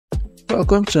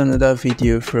Welcome to another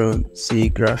video from C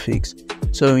Graphics.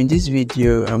 So in this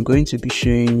video I'm going to be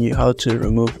showing you how to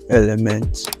remove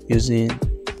elements using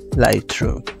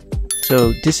Lightroom.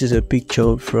 So this is a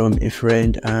picture from a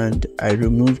friend and I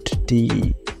removed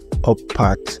the up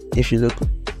part. If you look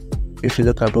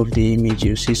above the image,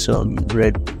 you see some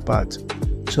red part.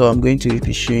 So I'm going to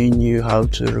be showing you how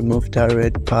to remove that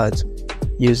red part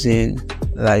using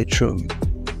Lightroom.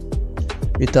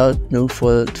 Without no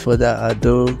further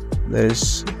ado,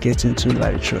 let's get into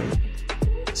Lightroom.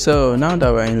 So now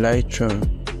that we're in Lightroom,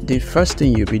 the first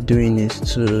thing you'll be doing is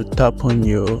to tap on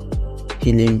your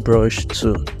healing brush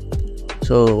tool.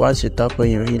 So once you tap on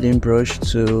your healing brush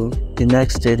tool, the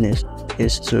next thing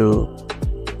is to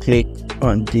click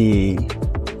on the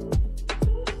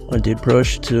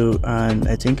brush tool, and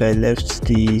I think I left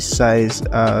the size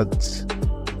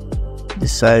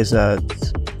at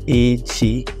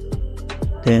 80.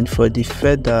 Then for the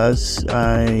feathers,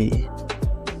 I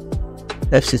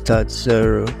left it at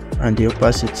 0 and the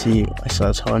opacity is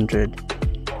at 100.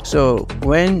 So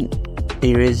when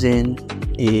erasing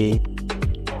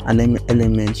an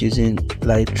element using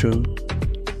Lightroom,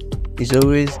 it's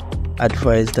always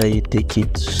advised that you take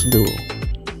it slow.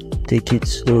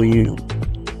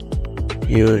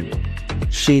 You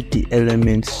shade the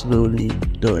element slowly.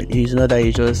 It's not that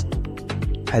you just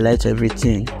highlight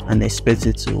everything and expect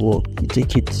it to work. You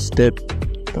take it step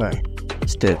by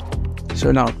step.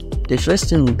 So now the first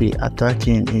thing we'll be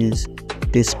attacking is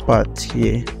this part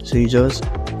here. So you just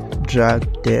drag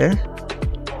there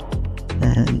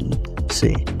and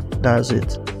see, that's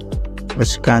it.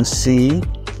 As you can see,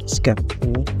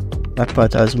 that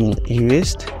part has been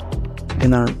erased.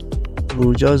 And now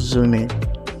we'll just zoom in.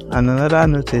 And another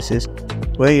notice is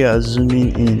when you are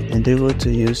zooming in, endeavor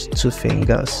to use 2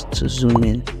 fingers to zoom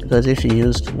in, because if you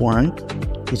used one,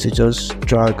 it will just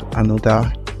drag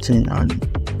another thing and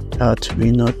that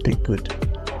will not be good.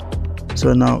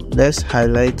 So now let's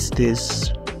highlight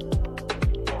this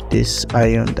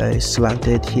iron that is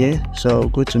slanted here. So I'll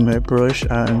go to my brush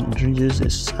and reduce the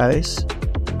size.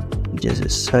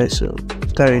 So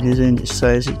after reducing the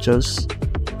size, you just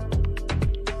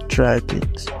drag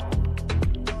it.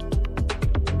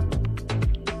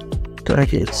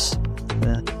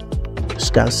 Yeah. As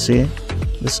you can see,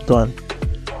 it's done.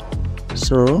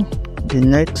 So the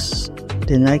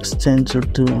next thing to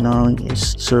do now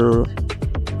is to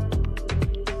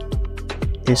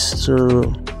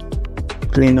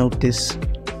clean up this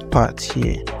part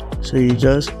here. So you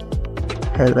just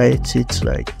highlight it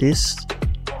like this.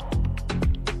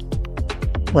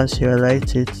 Once you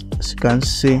highlight it, as you can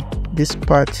see, this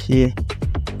part here,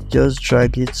 just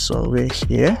drag it somewhere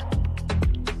here.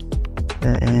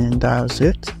 And that's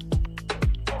it.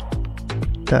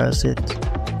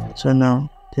 So now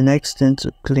the next thing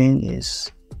to clean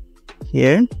is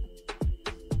here.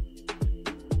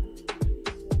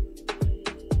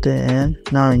 Then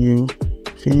now you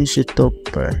finish it up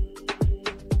by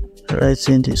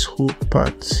writing this whole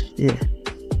part here.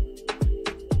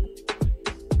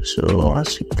 So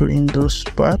once you clean those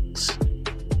parts,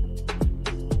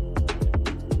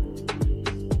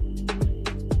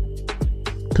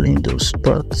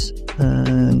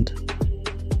 and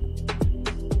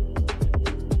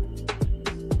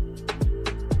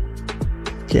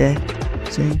okay, I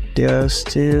think there are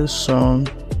still some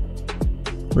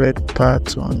red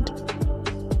parts on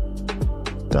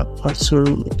that part, so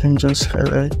we can just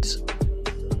highlight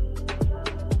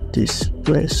this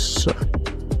place. So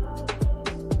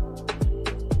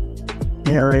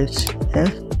yeah, right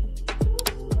here.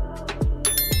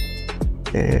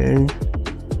 Okay.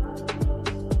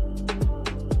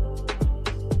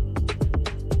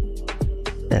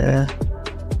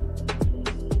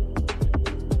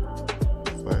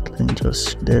 But then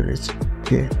just there it is.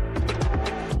 Okay.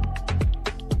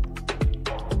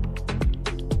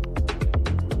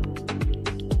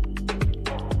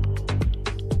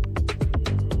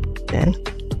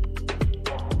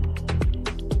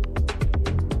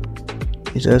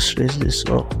 You just raise this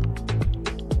up.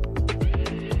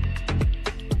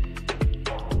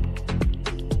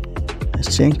 I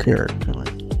think we're done.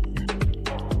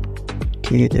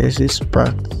 Okay, there's this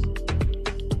part.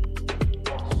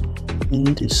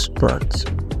 In this part,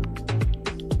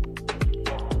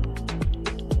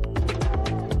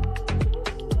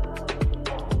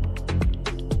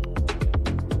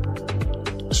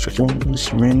 it's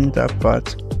remaining that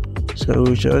part, so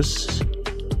we just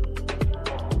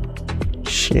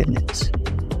shade it.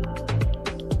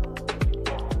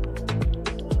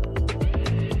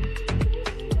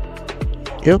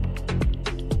 Yep.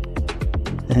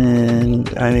 And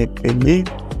I believe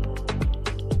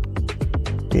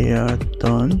they are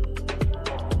done.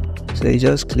 So you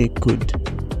just click good.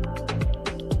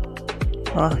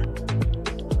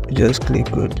 You just click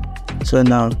good. So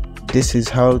now this is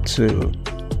how to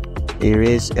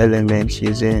erase elements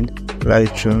using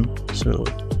Lightroom. So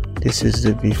this is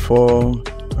the before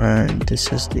and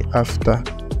this is the after.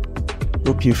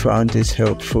 Hope you found this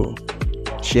helpful.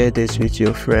 Share this with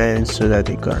your friends so that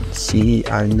they can see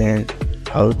and learn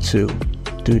how to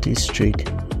do this trick.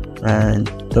 And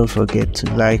don't forget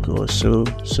to like also,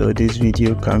 so this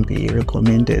video can be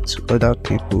recommended to other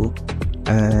people.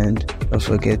 And don't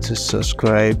forget to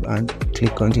subscribe and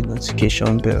click on the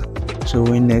notification bell, so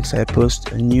when next I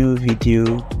post a new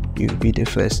video, you'll be the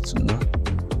first to know.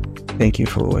 Thank you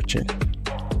for watching.